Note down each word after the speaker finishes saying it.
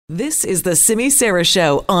This is the Simi Sara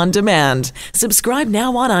Show on demand. Subscribe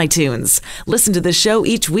now on iTunes. Listen to the show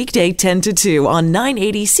each weekday 10 to 2 on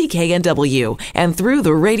 980 CKNW and through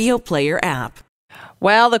the Radio Player app.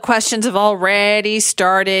 Well, the questions have already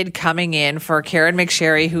started coming in for Karen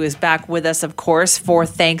McSherry, who is back with us, of course, for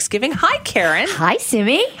Thanksgiving. Hi, Karen. Hi,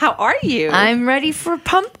 Simi. How are you? I'm ready for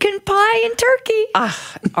pumpkin pie and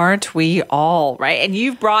turkey. Aren't we all, right? And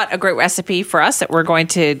you've brought a great recipe for us that we're going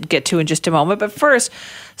to get to in just a moment. But first,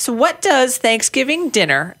 so what does Thanksgiving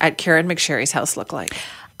dinner at Karen McSherry's house look like?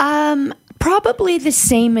 Probably the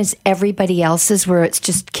same as everybody else's, where it's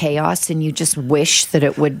just chaos and you just wish that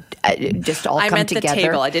it would just all come together. I meant the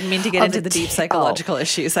table. I didn't mean to get into the deep psychological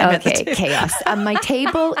issues. I meant the table. Chaos. My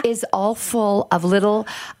table is all full of little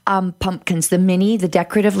pumpkins, the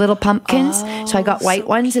decorative little pumpkins. So I got white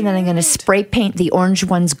ones, and then I'm going to spray paint the orange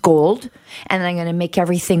ones gold, and then I'm going to make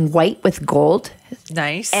everything white with gold.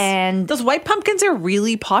 Nice. And those white pumpkins are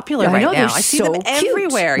really popular right now. I see them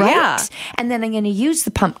everywhere. Right? Yeah. And then I'm going to use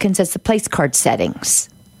the pumpkins as the place card settings.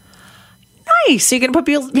 Nice. So you're going to put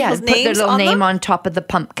people's names put their little on name them? on top of the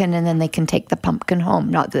pumpkin, and then they can take the pumpkin home.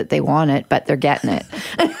 Not that they want it, but they're getting it.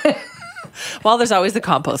 Well, there's always the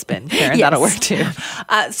compost bin, Karen. Yes. That'll work too.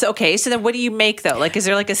 So then what do you make, though? Like, is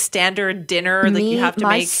there like a standard dinner that you have to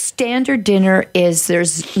My make? standard dinner is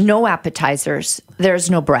there's no appetizers. There's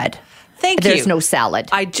no bread. Thank you. There's no salad.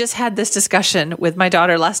 I just had this discussion with my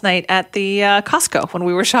daughter last night at the Costco when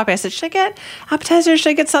we were shopping. I said, should I get appetizers?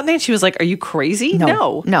 Should I get something? And she was like, are you crazy?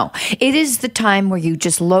 No. It is the time where you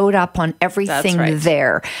just load up on everything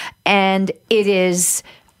there. And it is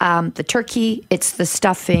the turkey, it's the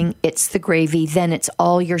stuffing, it's the gravy, then it's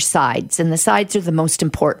all your sides. And the sides are the most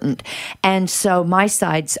important. And so my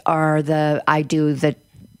sides are I do the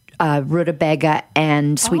rutabaga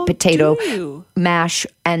and sweet potato mash,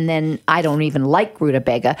 and then I don't even like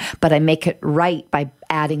rutabaga, but I make it right by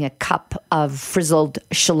adding a cup of frizzled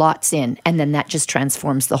shallots in, and then that just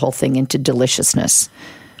transforms the whole thing into deliciousness.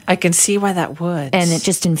 I can see why that would. And it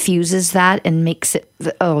just infuses that and makes it,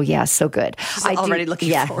 so good. I'm already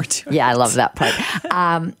looking forward to it. Yeah, I love that part.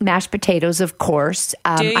 Mashed potatoes, of course.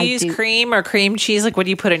 Do you use cream or cream cheese? Like, what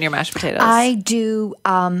do you put in your mashed potatoes? I do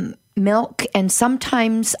milk, and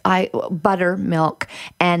sometimes buttermilk.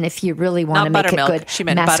 And if you really want to make it good, she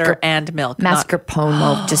meant butter and milk. Mascarpone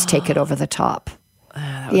will just take it over the top.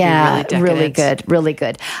 That would be really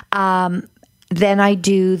good. Then I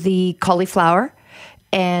do the cauliflower.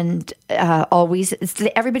 And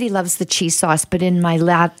everybody loves the cheese sauce, but in my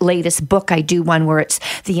latest book, I do one where it's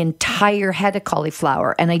the entire head of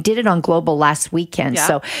cauliflower. And I did it on Global last weekend. Yeah.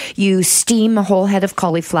 So you steam a whole head of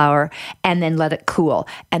cauliflower and then let it cool.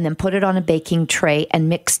 And then put it on a baking tray and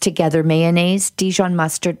mix together mayonnaise, Dijon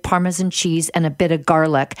mustard, Parmesan cheese, and a bit of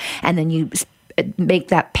garlic. And then you make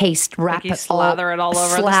that paste, slather it all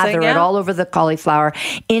over the cauliflower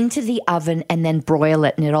into the oven, and then broil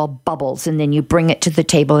it, and it all bubbles, and then you bring it to the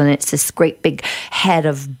table, and it's this great big head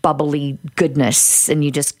of bubbly goodness, and you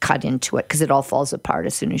just cut into it because it all falls apart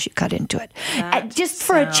as soon as you cut into it. Just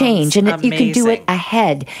for a change, and you can do it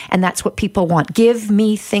ahead, and that's what people want. Give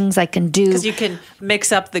me things I can do, because you can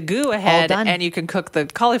mix up the goo ahead, and you can cook the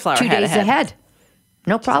cauliflower 2 days ahead.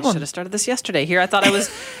 No problem. I should have started this yesterday. Here, I thought I was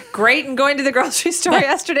great in going to the grocery store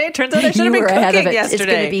yesterday. It turns out I should have been cooking yesterday. It's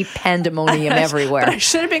going to be pandemonium everywhere. But I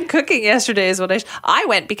should have been cooking yesterday is what I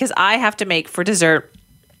went, because I have to make for dessert.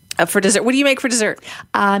 What do you make for dessert?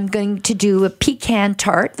 I'm going to do a pecan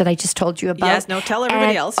tart that I just told you about. Yes, tell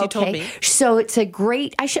everybody else. You told me. So it's a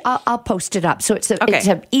great. I'll post it up. So it's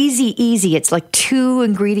a easy. It's like 2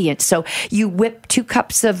 ingredients. So you whip 2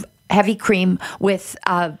 cups of heavy cream with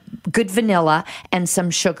good vanilla and some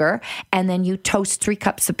sugar, and then you toast 3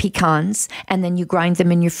 cups of pecans, and then you grind them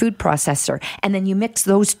in your food processor, and then you mix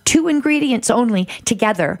those 2 ingredients only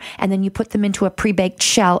together, and then you put them into a pre-baked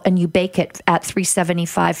shell, and you bake it at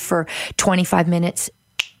 375 for 25 minutes.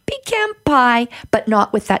 Pecan pie, but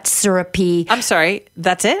not with that syrupy. I'm sorry,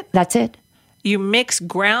 that's it? That's it. You mix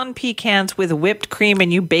ground pecans with whipped cream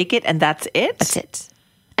and you bake it, and that's it? That's it.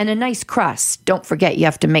 And a nice crust. Don't forget, you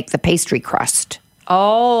have to make the pastry crust.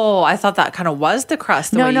 Oh, I thought that kind of was the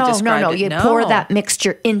crust. No. You pour that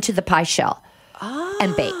mixture into the pie shell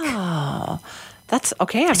and bake. That's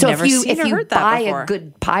okay. I've never seen or heard that before. If you buy a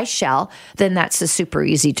good pie shell, then that's a super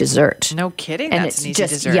easy dessert. No kidding. And that's it's an easy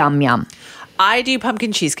just dessert. Yum. I do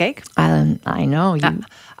pumpkin cheesecake. I know.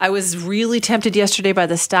 I was really tempted yesterday by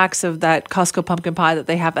the stacks of that Costco pumpkin pie that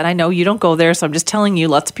they have. And I know you don't go there, so I'm just telling you,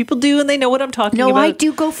 lots of people do, and they know what I'm talking about. No, I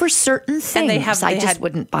do go for certain things. And I just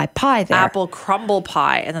wouldn't buy pie there. Apple crumble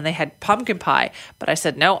pie, and then they had pumpkin pie. But I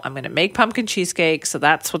said, no, I'm going to make pumpkin cheesecake, so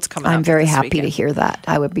that's what's coming up. I'm very happy weekend. to hear that.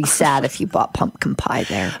 I would be sad if you bought pumpkin pie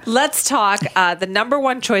there. Let's talk the number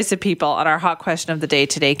one choice of people on our hot question of the day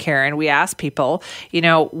today, Karen. We asked people,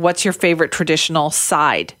 what's your favorite traditional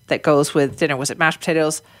side that goes with dinner? Was it mashed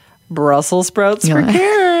potatoes, Brussels sprouts for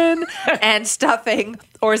Karen, and stuffing,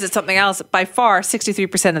 or is it something else? By far,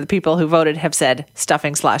 63% of the people who voted have said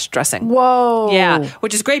stuffing/dressing. Whoa. Yeah,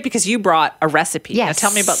 which is great because you brought a recipe. Yes. Now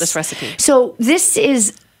tell me about this recipe. So this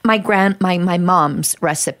is my mom's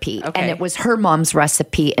recipe, Okay. and it was her mom's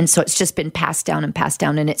recipe, and so it's just been passed down, and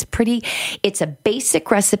it's a basic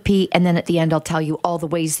recipe, and then at the end I'll tell you all the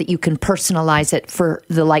ways that you can personalize it for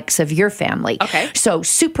the likes of your family. Okay. So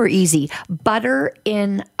super easy. Butter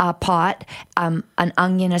in a pot, an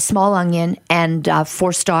onion, a small onion, and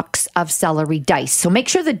 4 stalks of celery diced. So make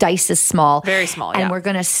sure the dice is small. Very small, And we're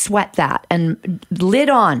going to sweat that. And lid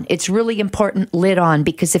on. It's really important, lid on,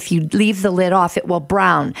 because if you leave the lid off, it will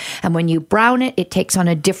brown. And when you brown it, it takes on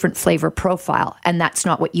a different flavor profile. And that's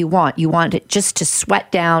not what you want. You want it just to sweat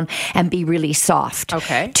down and be really soft.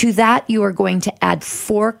 Okay. To that, you are going to add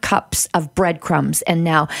 4 cups of breadcrumbs. And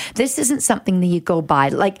now, this isn't something that you go by.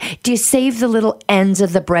 Like, do you save the little ends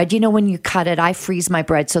of the bread? When you cut it, I freeze my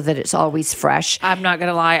bread so that it's always fresh. I'm not going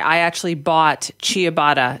to lie. I actually bought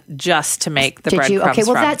ciabatta just to make the breadcrumbs. Did you? Okay,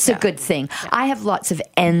 well, from. that's a good thing. Yeah. I have lots of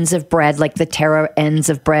ends of bread, like the Terra ends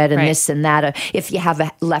of bread and this and that. If you have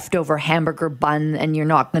a leftover hamburger bun and you're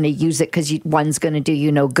not going to use it because one's going to do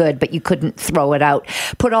you no good, but you couldn't throw it out,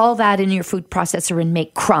 put all that in your food processor and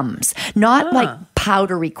make crumbs. Not like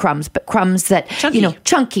powdery crumbs, but crumbs that,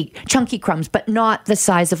 chunky crumbs, but not the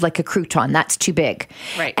size of like a crouton. That's too big.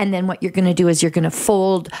 Right. And then what you're going to do is you're going to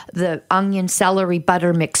fold the onion, celery,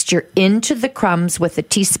 butter mixture into the crumbs with a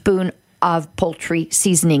teaspoon of poultry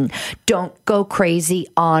seasoning. Don't go crazy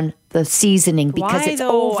on the seasoning because it's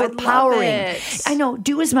overpowering. I know,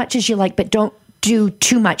 do as much as you like, but don't do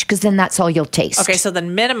too much because then that's all you'll taste. Okay, so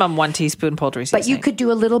then minimum 1 teaspoon poultry seasoning. But you could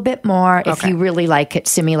do a little bit more if you really like it.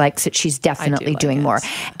 Simi likes it. She's definitely doing more.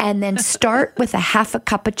 And then start with a half a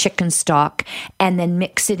cup of chicken stock and then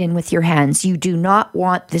mix it in with your hands. You do not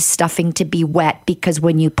want this stuffing to be wet because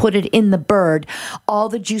when you put it in the bird, all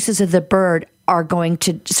the juices of the bird are going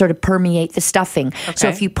to sort of permeate the stuffing. Okay. So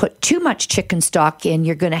if you put too much chicken stock in,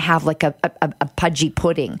 you're going to have like a pudgy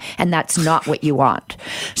pudding, and that's not what you want.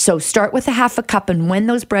 So start with a half a cup, and when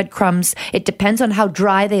those breadcrumbs, it depends on how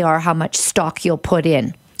dry they are, how much stock you'll put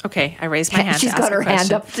in. Okay, I raised my hand. She's got her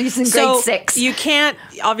hand up. She's in grade 6. You can't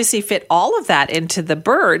obviously fit all of that into the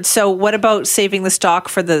bird. So what about saving the stock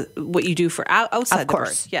for what you do for outside the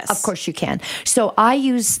bird? Yes, of course you can. So I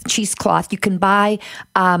use cheesecloth. You can buy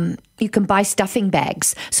stuffing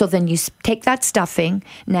bags. So then you take that stuffing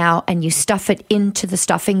now and you stuff it into the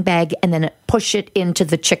stuffing bag and then push it into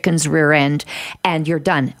the chicken's rear end and you're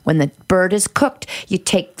done. When the bird is cooked, you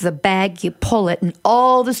take the bag, you pull it, and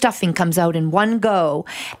all the stuffing comes out in one go,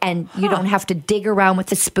 and you don't have to dig around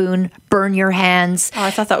with a spoon, burn your hands. Oh,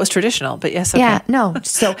 I thought that was traditional, but yes, okay. Yeah, no.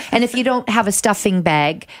 So, and if you don't have a stuffing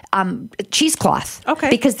bag, cheesecloth. Okay.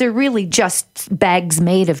 Because they're really just bags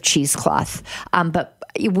made of cheesecloth. But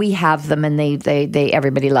we have them, and they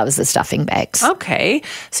everybody loves the stuffing bags. Okay,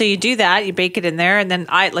 so you do that, you bake it in there, and then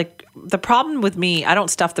the problem with me, I don't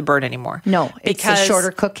stuff the bird anymore. No, it's a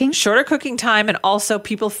shorter cooking time, and also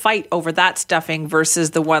people fight over that stuffing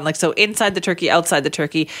versus the one so inside the turkey, outside the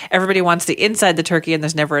turkey. Everybody wants the inside the turkey, and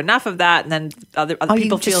there's never enough of that, and then other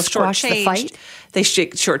people feel shortchanged. They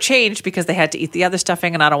shortchanged because they had to eat the other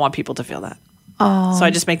stuffing, and I don't want people to feel that. Oh, so I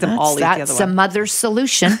just make them all eat the other one. That's a mother's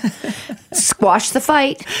solution. Squash the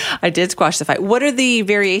fight. I did squash the fight. What are the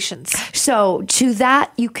variations? So to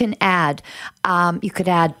that you can add,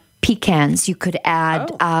 pecans. You could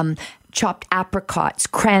add chopped apricots,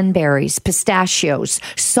 cranberries, pistachios,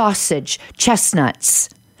 sausage, chestnuts.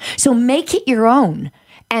 So make it your own.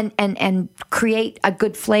 And create a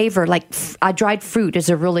good flavor. Like dried fruit is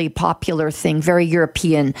a really popular thing, very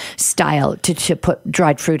European style to put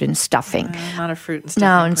dried fruit in stuffing. I'm not a fruit and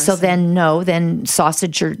stuffing person. So then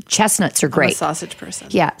sausage or chestnuts are great. I'm a sausage person.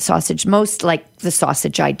 Yeah, sausage. Most like the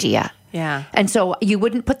sausage idea. Yeah. And so you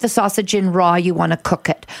wouldn't put the sausage in raw. You want to cook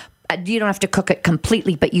it. you don't have to cook it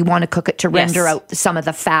completely, but you want to cook it to render out some of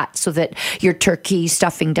the fat so that your turkey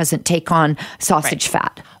stuffing doesn't take on sausage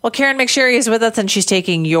fat. Well, Karen McSherry is with us, and she's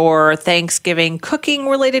taking your Thanksgiving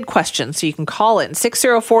cooking-related questions. So you can call in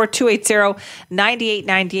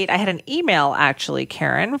 604-280-9898. I had an email, actually,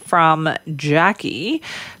 Karen, from Jackie,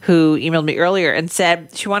 who emailed me earlier and said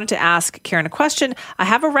she wanted to ask Karen a question. I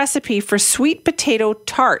have a recipe for sweet potato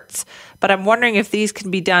tarts, but I'm wondering if these can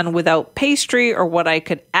be done without pastry or what I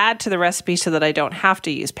could add to the recipe so that I don't have to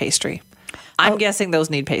use pastry. I'm guessing those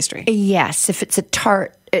need pastry. Yes, if it's a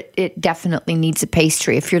tart, it definitely needs a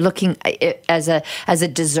pastry. If you're looking as a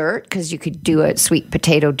dessert, because you could do a sweet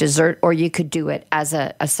potato dessert, or you could do it as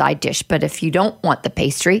a side dish. But if you don't want the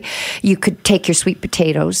pastry, you could take your sweet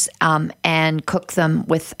potatoes and cook them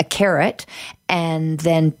with a carrot, and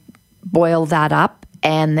then boil that up,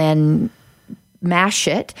 and then mash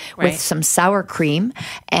it with some sour cream,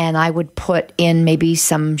 and I would put in maybe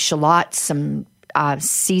some shallots, some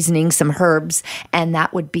seasoning, some herbs, and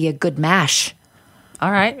that would be a good mash.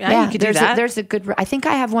 All right. Yeah, you could do that. There's a good, I think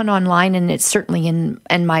I have one online, and it's certainly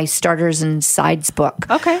in my starters and sides book.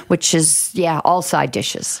 Okay. Which is, all side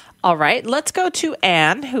dishes. All right. Let's go to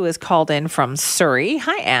Anne, who is called in from Surrey.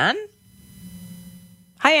 Hi, Anne.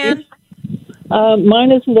 Hi, Anne.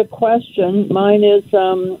 Mine isn't a question. Mine is,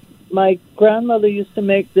 my grandmother used to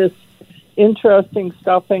make this interesting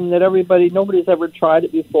stuffing that nobody's ever tried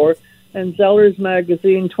it before. And Zeller's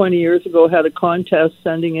magazine 20 years ago had a contest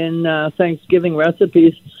sending in Thanksgiving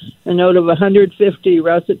recipes. And out of 150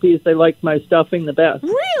 recipes, they liked my stuffing the best.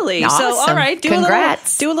 Really? Awesome. So, all right.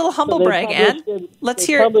 Congrats. Do a little humble brag, Anne. Let's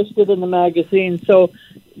hear it. They published it in the magazine. So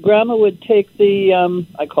Grandma would take the,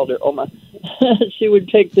 I called her Oma. She would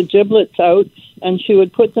take the giblets out, and she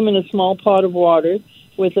would put them in a small pot of water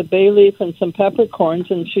with a bay leaf and some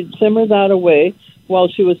peppercorns, and she'd simmer that away while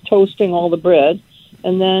she was toasting all the bread.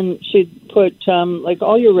 And then she'd put, like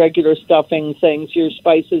all your regular stuffing things, your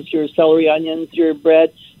spices, your celery, onions, your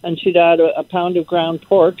bread, and she'd add a pound of ground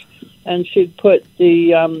pork. And she'd put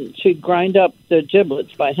she'd grind up the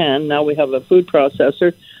giblets by hand. Now we have a food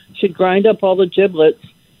processor. She'd grind up all the giblets,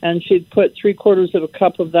 and she'd put 3/4 of a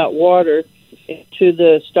cup of that water into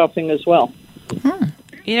the stuffing as well.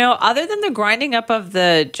 You know, other than the grinding up of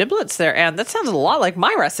the giblets there, Anne, that sounds a lot like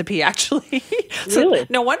my recipe, actually. So really?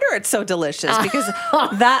 No wonder it's so delicious, because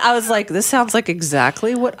that I was like, this sounds like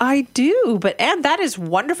exactly what I do. But Anne, that is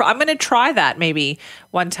wonderful. I'm going to try that maybe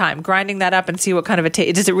one time, grinding that up and see what kind of a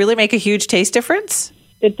taste. Does it really make a huge taste difference?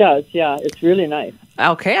 It does, yeah. It's really nice.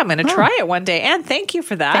 Okay, I'm going to try it one day. Anne, thank you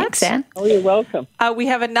for that. Thanks, Anne. Oh, you're welcome. We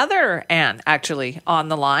have another Anne, actually, on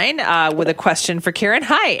the line with a question for Karen.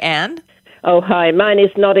 Hi, Anne. Oh, hi. Mine is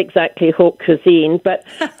not exactly haute cuisine, but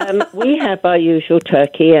we have our usual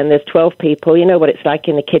turkey, and there's 12 people. You know what it's like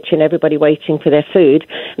in the kitchen, everybody waiting for their food.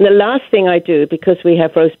 And the last thing I do, because we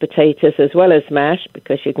have roast potatoes as well as mash,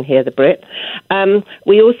 because you can hear the Brit,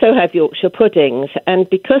 we also have Yorkshire puddings. And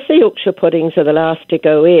because the Yorkshire puddings are the last to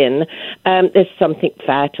go in, there's something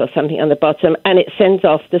fat or something on the bottom, and it sends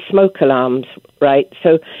off the smoke alarms, right?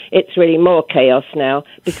 So it's really more chaos now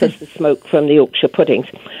because the smoke from the Yorkshire puddings.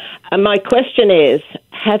 And my question is,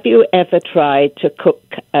 have you ever tried to cook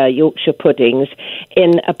Yorkshire puddings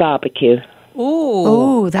in a barbecue?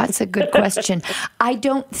 Ooh, that's a good question. I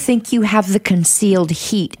don't think you have the concealed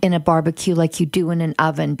heat in a barbecue like you do in an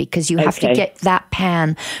oven, because you have to get that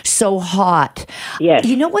pan so hot. Yes.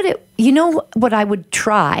 You know what I would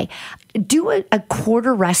try? Do a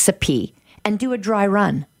quarter recipe and do a dry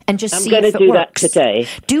run. And just see if it works. I'm going to do that today.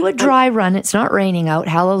 Do a dry run. It's not raining out.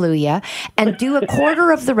 Hallelujah. And do a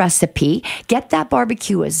quarter of the recipe. Get that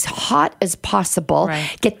barbecue as hot as possible.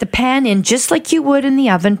 Right. Get the pan in just like you would in the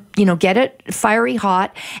oven. You know, get it fiery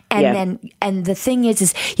hot. And then the thing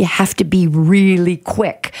is you have to be really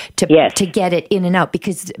quick to get it in and out,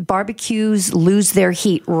 because barbecues lose their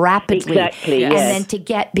heat rapidly. Exactly. And then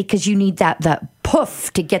because you need that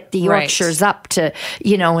poof to get the Yorkshires up to,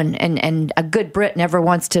 and a good Brit never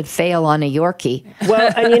wants to fail on a Yorkie.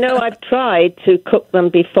 Well, and I've tried to cook them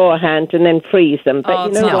beforehand and then freeze them, but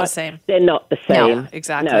you know what? They're not the same. No,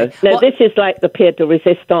 exactly. No, this is like the pied de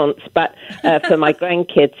resistance, but for my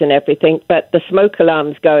grandkids and everything. But the smoke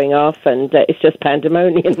alarm's going off, and it's just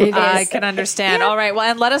pandemonium. I can understand. All right, well,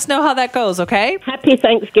 and let us know how that goes, okay? Happy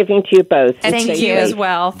Thanksgiving to you both. And to you as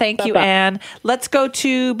well. Thank you, Anne. Let's go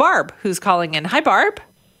to Barb, who's calling in. Hi, Barb.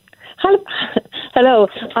 Hello.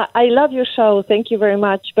 I love your show. Thank you very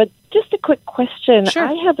much. But just a quick question. Sure.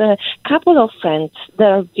 I have a couple of friends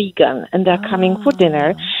that are vegan, and they're coming for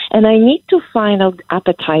dinner, and I need to find an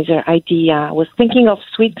appetizer idea. I was thinking of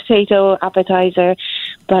sweet potato appetizer,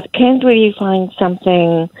 but can't really find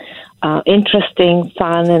something interesting,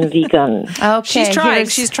 fun, and vegan. Okay,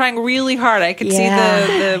 She's trying really hard. I can see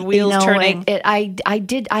the wheels turning. I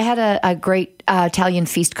had a great Italian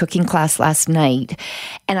feast cooking class last night,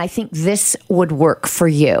 and I think this would work for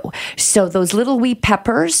you. So those little wee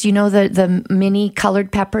peppers, the mini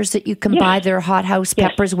colored peppers that you can buy, they're hothouse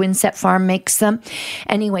peppers. Windset Farm makes them.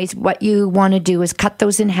 Anyways, what you want to do is cut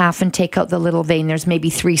those in half and take out the little vein. There's maybe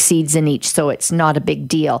 3 seeds in each, so it's not a big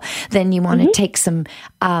deal. Then you want to take some.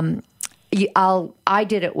 I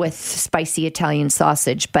did it with spicy Italian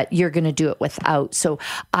sausage, but you're going to do it without. So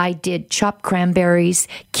I did chopped cranberries,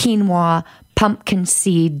 quinoa, pumpkin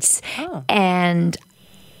seeds, and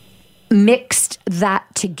mixed that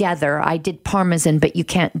together. I did Parmesan, but you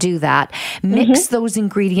can't do that. Mix those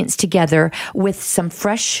ingredients together with some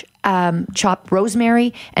fresh chopped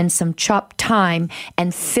rosemary and some chopped thyme,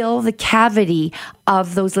 and fill the cavity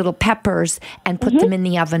of those little peppers and put them in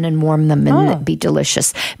the oven and warm them, and it'd be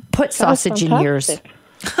delicious. Put sausage in yours.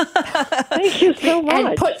 Thank you so much.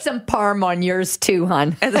 And put some parm on yours too,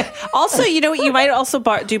 hon. Also, what you might also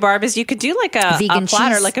do, Barb, is you could do like a vegan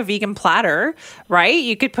platter, cheese. like a vegan platter, right?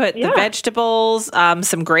 You could put the vegetables,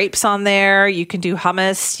 some grapes on there. You can do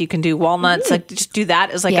hummus. You can do walnuts. Like just do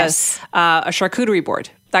that as like a charcuterie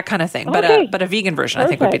board, that kind of thing. Okay. But a vegan version, I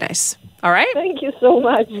think, would be nice. All right. Thank you so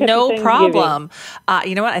much. No problem.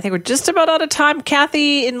 You know what? I think we're just about out of time.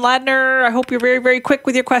 Kathy in Ladner, I hope you're very, very quick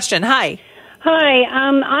with your question. Hi. Hi.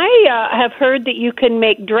 I have heard that you can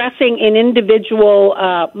make dressing in individual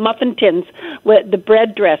muffin tins with the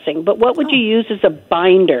bread dressing, but what would you use as a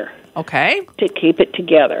binder? Okay. To keep it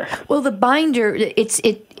together. Well, the binder,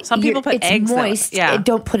 some people put eggs moist. In it. Yeah.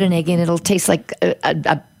 Don't put an egg in. It'll taste like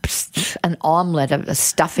an omelet, a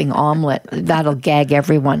stuffing omelet. That'll gag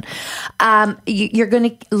everyone. You're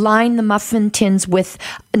going to line the muffin tins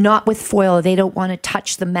not with foil. They don't want to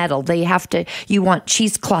touch the metal. You want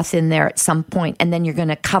cheesecloth in there at some point, and then you're going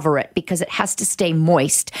to cover it because it has to stay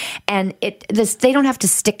moist. And they don't have to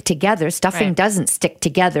stick together. Stuffing doesn't stick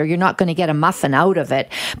together. You're not going to get a muffin out of it.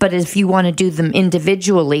 But if you want to do them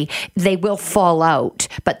individually, they will fall out,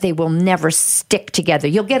 but they will never stick together.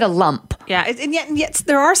 You'll get a lump. Yeah, and yet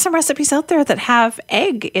there are some recipes out there that have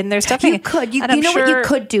egg in their stuffing. You could. You know what you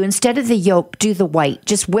could do? Instead of the yolk, do the white.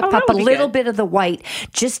 Just whip up a little bit of the white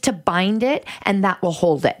just to bind it, and that will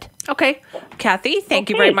hold it. Okay. Kathy,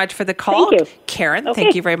 thank you very much for the call. Thank you. Karen,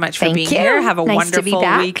 thank you very much for being here. Have a wonderful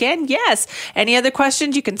weekend. Yes. Any other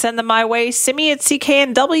questions, you can send them my way. Simi at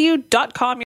cknw.com.